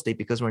survival state,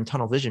 because we're in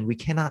tunnel vision, we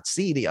cannot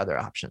see the other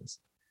options.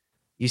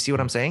 You see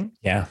what I'm saying?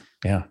 Yeah.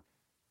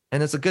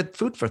 And it's a good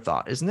food for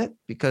thought, isn't it?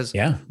 Because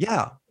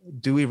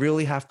do we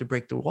really have to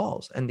break through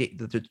walls? And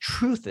the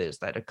truth is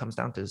that it comes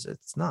down to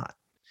it's not.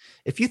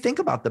 If you think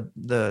about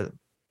the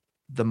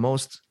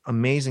most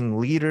amazing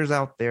leaders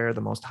out there,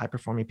 the most high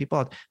performing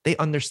people, they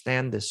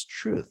understand this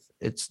truth.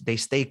 They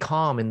stay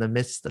calm in the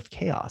midst of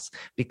chaos,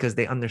 because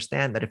they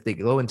understand that if they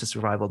go into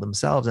survival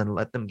themselves and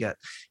let them get,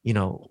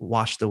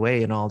 washed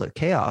away in all the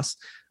chaos,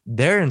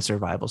 they're in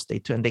survival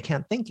state too, and they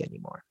can't think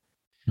anymore.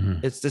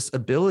 It's this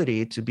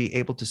ability to be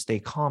able to stay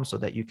calm so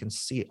that you can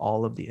see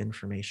all of the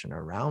information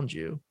around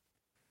you.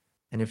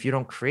 And if you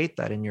don't create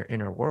that in your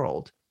inner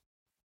world,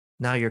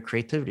 now your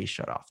creativity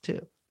shut off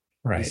too.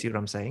 Right. You see what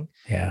I'm saying?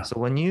 Yeah. So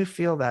when you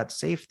feel that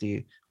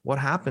safety, what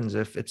happens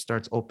if it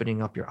starts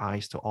opening up your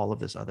eyes to all of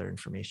this other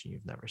information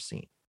you've never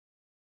seen?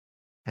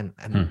 And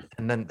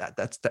then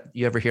that's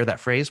you ever hear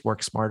that phrase,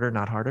 work smarter,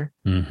 not harder?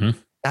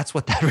 That's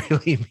what that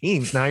really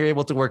means. Now you're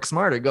able to work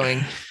smarter,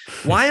 going,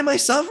 why am I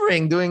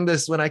suffering doing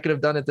this when I could have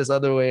done it this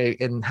other way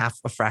in half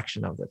a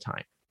fraction of the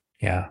time?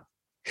 Yeah.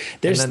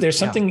 There's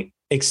something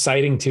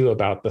exciting too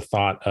about the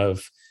thought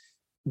of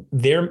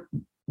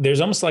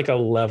there's almost like a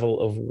level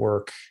of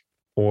work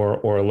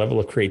or a level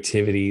of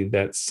creativity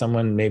that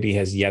someone maybe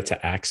has yet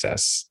to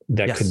access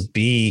that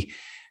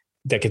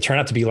could turn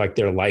out to be like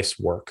their life's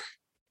work,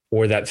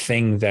 or that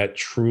thing that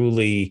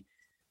truly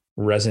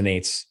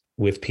resonates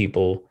with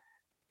people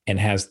and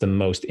has the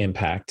most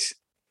impact.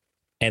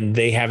 And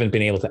they haven't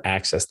been able to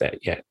access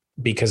that yet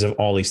because of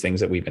all these things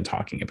that we've been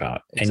talking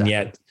about. Exactly. And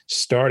yet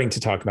starting to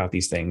talk about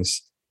these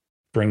things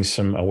brings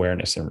some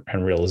awareness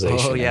and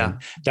realization. Oh yeah.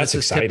 And that's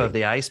exciting. Tip of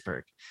the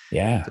iceberg.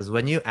 Yeah. Because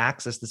when you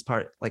access this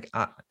part, like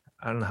I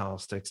don't know how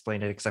else to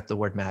explain it except the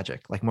word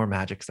magic, like more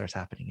magic starts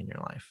happening in your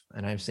life.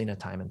 And I've seen it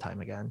time and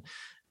time again.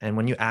 And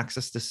when you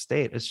access this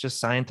state, it's just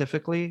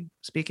scientifically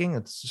speaking,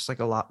 it's just like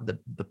a lot,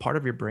 the part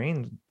of your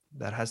brain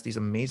that has these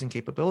amazing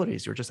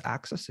capabilities, you're just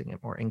accessing it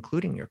more,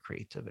 including your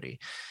creativity.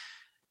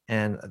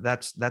 And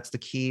that's the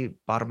key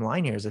bottom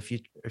line here is if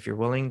you're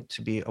willing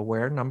to be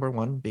aware, number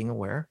one, being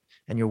aware,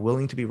 and you're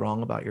willing to be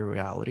wrong about your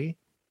reality,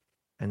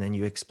 and then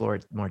you explore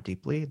it more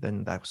deeply,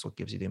 then that's what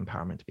gives you the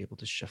empowerment to be able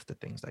to shift the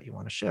things that you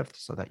want to shift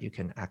so that you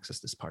can access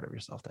this part of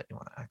yourself that you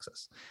want to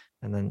access.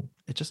 And then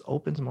it just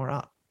opens more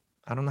up.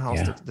 I don't know how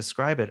else to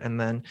describe it. And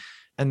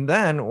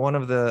then one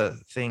of the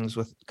things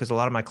because a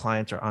lot of my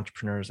clients are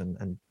entrepreneurs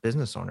and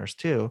business owners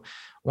too.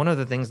 One of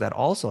the things that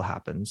also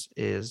happens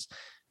is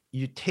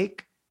you don't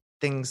take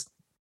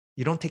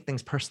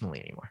things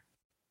personally anymore,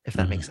 if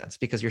that makes sense,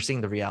 because you're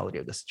seeing the reality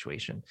of the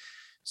situation.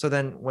 So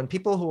then when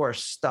people who are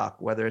stuck,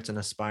 whether it's an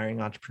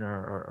aspiring entrepreneur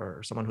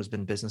or someone who's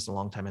been in business a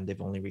long time and they've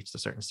only reached a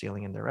certain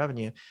ceiling in their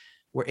revenue,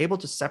 we're able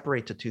to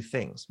separate to two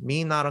things.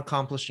 Me not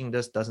accomplishing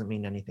this doesn't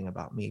mean anything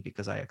about me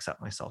because I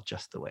accept myself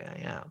just the way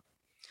I am.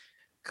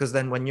 Because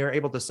then when you're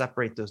able to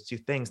separate those two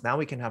things, now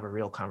we can have a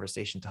real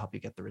conversation to help you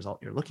get the result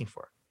you're looking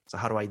for. So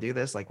how do I do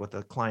this? Like with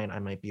a client, I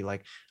might be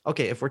like,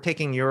 okay, if we're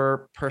taking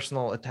your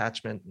personal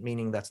attachment,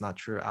 meaning that's not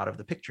true, out of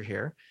the picture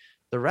here,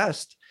 the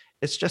rest,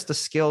 it's just a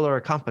skill or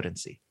a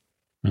competency.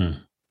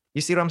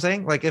 You see what I'm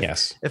saying? Like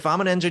if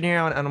I'm an engineer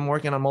and I'm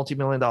working on a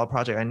multi-million-dollar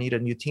project, I need a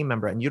new team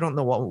member and you don't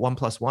know what 1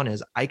 + 1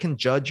 is, I can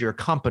judge your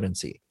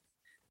competency.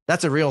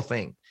 That's a real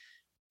thing.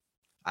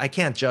 I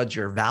can't judge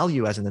your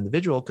value as an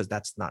individual because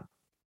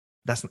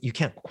you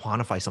can't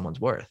quantify someone's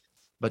worth,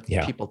 but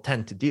people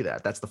tend to do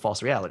that. That's the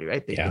false reality,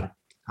 right? They think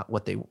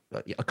what they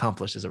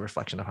accomplish is a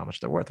reflection of how much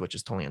they're worth, which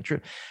is totally untrue.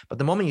 But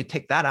the moment you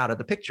take that out of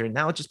the picture,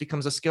 now it just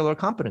becomes a skill or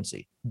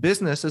competency.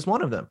 Business is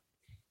one of them.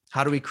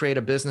 How do we create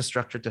a business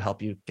structure to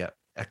help you get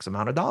X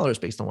amount of dollars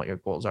based on what your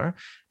goals are?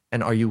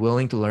 And are you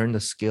willing to learn the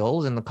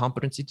skills and the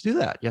competency to do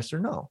that? Yes or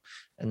no?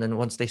 And then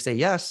once they say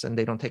yes, and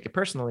they don't take it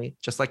personally,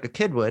 just like a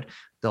kid would,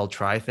 they'll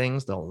try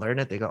things, they'll learn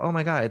it. They go, oh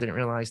my God, I didn't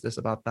realize this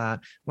about that.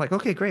 I'm like,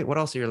 okay, great. What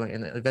else are you learning?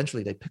 And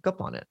eventually they pick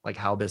up on it, like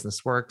how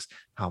business works,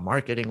 how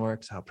marketing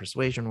works, how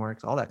persuasion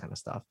works, all that kind of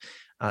stuff.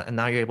 And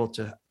now you're able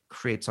to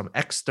create some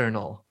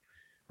external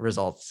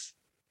results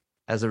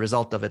as a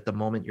result of it, the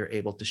moment you're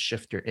able to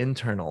shift your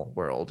internal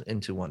world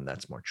into one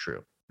that's more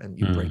true. And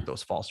you break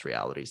those false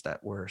realities that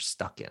we're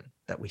stuck in,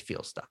 that we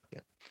feel stuck in,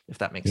 if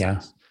that makes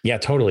sense. Yeah,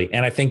 totally.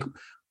 And I think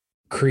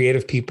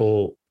creative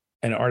people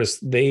and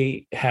artists,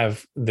 they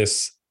have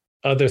this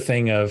other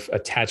thing of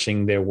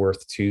attaching their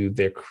worth to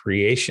their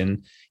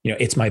creation.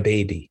 It's my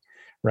baby,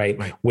 right?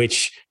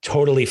 Which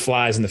totally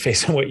flies in the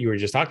face of what you were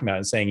just talking about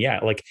and saying,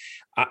 like,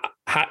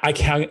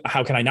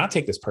 how can I not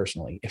take this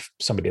personally if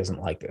somebody doesn't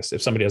like this,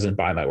 if somebody doesn't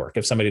buy my work,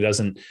 if somebody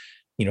doesn't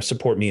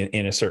support me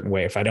in a certain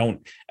way, if I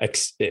don't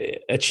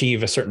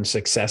achieve a certain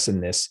success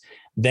in this,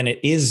 then it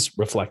is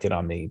reflected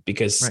on me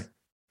because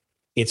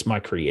it's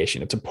my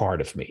creation. It's a part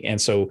of me. And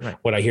so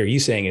what I hear you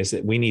saying is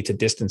that we need to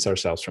distance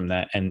ourselves from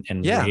that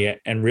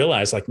and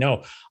realize like,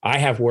 no, I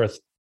have worth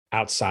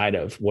outside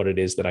of what it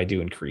is that I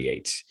do and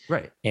create.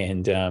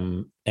 And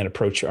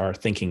approach our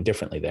thinking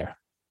differently there.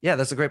 Yeah,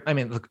 that's a great,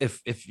 look,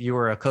 if you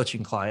were a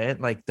coaching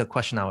client, like the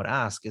question I would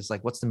ask is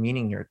like, what's the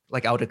meaning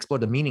I would explore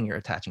the meaning you're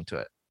attaching to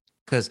it.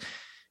 Because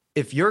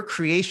if your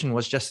creation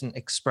was just an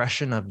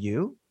expression of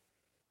you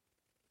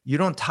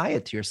don't tie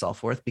it to your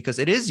self-worth because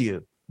it is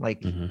you.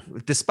 Like,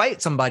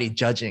 despite somebody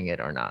judging it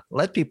or not,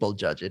 let people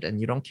judge it and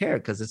you don't care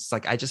because it's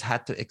like, I just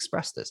had to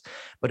express this.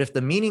 But if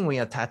the meaning we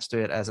attach to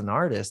it as an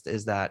artist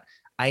is that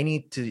I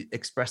need to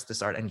express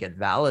this art and get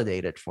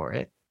validated for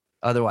it,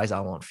 otherwise I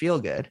won't feel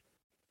good,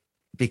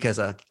 because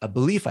a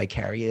belief I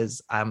carry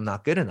is I'm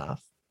not good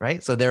enough,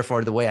 right? So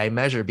therefore, the way I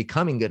measure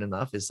becoming good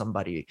enough is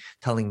somebody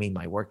telling me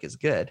my work is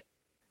good.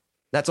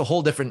 That's a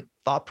whole different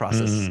thought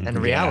process and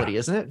reality,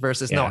 isn't it?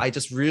 Versus, no, I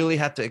just really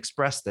had to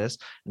express this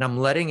and I'm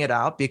letting it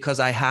out because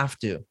I have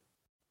to,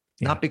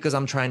 not because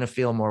I'm trying to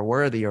feel more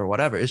worthy or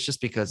whatever. It's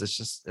just because it's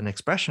just an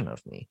expression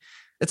of me.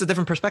 It's a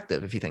different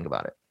perspective if you think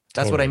about it.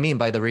 That's what I mean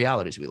by the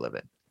realities we live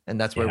in.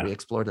 And that's where we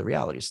explore the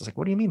realities. It's like,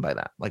 what do you mean by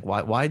that? Like,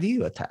 why do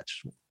you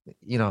attach?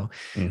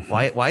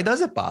 Why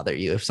does it bother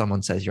you if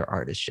someone says your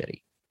art is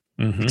shitty?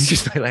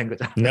 Excuse my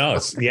language. No,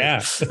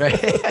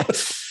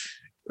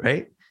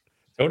 right.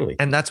 Totally.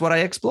 And that's what I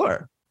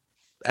explore.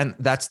 And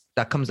that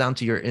comes down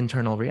to your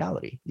internal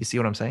reality. You see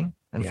what I'm saying?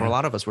 And for a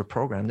lot of us, we're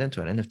programmed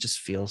into it and it just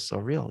feels so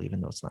real,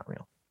 even though it's not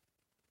real.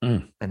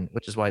 And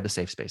which is why the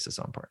safe space is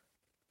so important.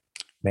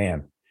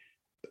 Man,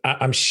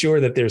 I'm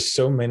sure that there's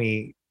so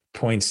many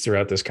points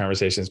throughout this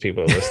conversation as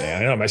people are listening.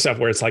 I know myself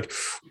where it's like,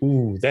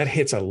 ooh, that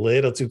hits a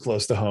little too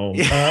close to home.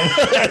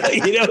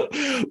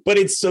 But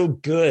it's so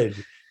good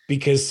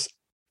because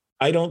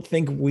I don't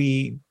think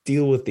we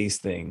deal with these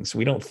things.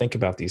 We don't think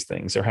about these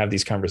things or have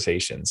these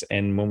conversations.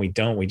 And when we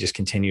don't, we just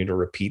continue to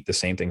repeat the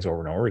same things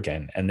over and over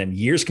again. And then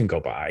years can go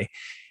by.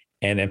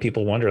 And then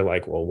people wonder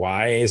like, well,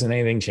 why isn't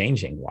anything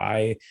changing?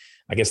 Why?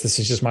 I guess this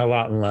is just my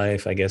lot in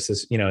life. I guess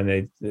this,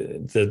 and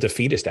the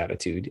defeatist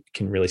attitude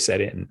can really set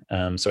in.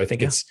 So I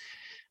think this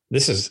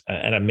is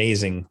an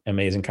amazing,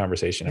 amazing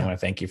conversation. I want to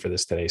thank you for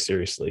this today.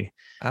 Seriously.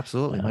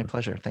 Absolutely. My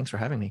pleasure. Thanks for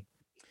having me.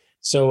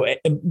 So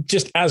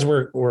just as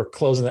we're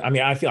closing,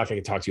 I feel like I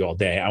could talk to you all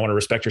day. I want to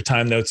respect your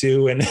time though,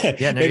 too. And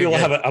maybe we'll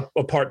have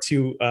a part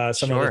two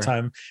some other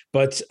time,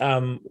 but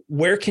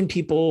where can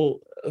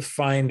people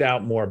find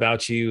out more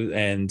about you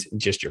and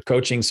just your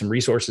coaching, some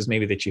resources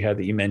maybe that you had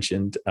that you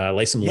mentioned,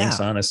 lay some links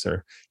on us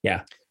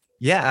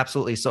Yeah,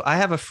 absolutely. So I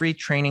have a free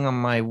training on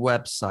my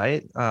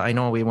website. I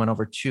know we went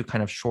over 2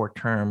 kind of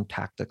short-term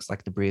tactics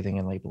like the breathing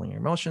and labeling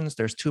your emotions.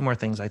 There's 2 more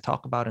things I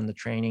talk about in the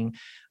training.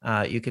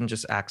 You can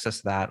just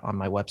access that on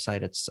my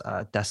website. It's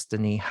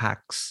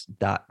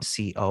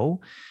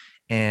destinyhacks.co.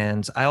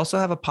 And I also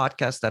have a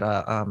podcast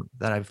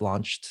that I've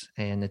launched,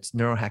 and it's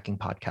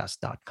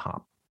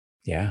neurohackingpodcast.com.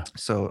 Yeah.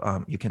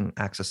 So you can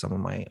access some of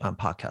my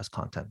podcast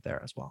content there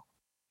as well.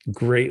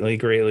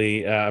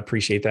 Greatly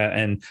appreciate that.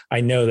 And I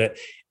know that,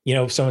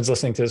 if someone's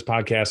listening to this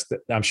podcast,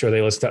 I'm sure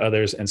they listen to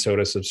others. And so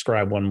to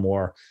subscribe one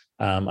more,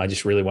 I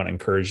just really want to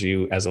encourage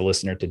you as a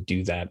listener to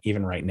do that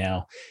even right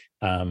now.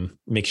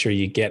 Make sure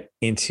you get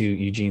into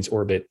Eugene's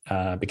orbit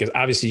because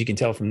obviously you can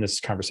tell from this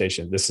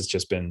conversation, this has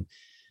just been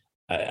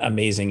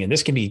amazing. And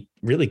this can be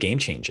really game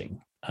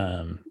changing.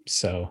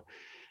 So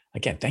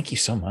again, thank you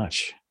so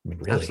much.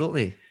 Really.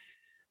 Absolutely.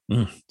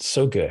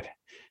 So good.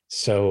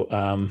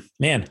 So,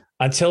 man,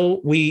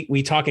 until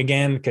we talk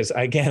again, because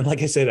again,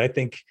 like I said, I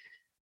think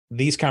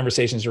these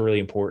conversations are really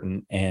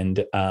important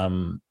and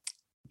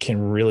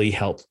can really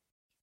help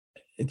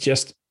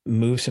just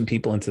move some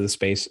people into the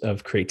space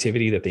of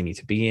creativity that they need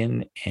to be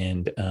in.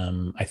 And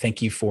I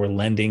thank you for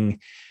lending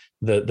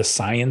the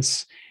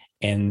science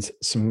and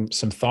some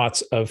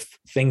thoughts of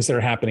things that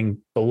are happening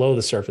below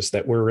the surface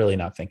that we're really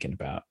not thinking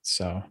about.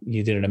 So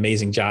you did an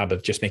amazing job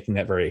of just making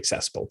that very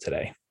accessible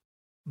today.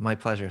 My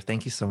pleasure.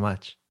 Thank you so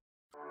much.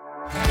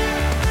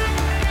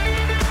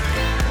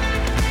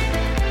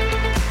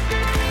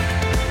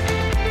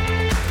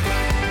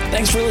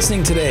 Thanks for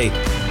listening today.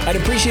 I'd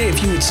appreciate it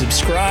if you would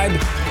subscribe,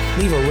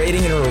 leave a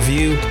rating and a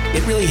review.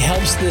 It really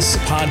helps this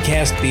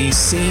podcast be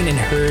seen and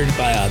heard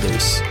by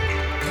others.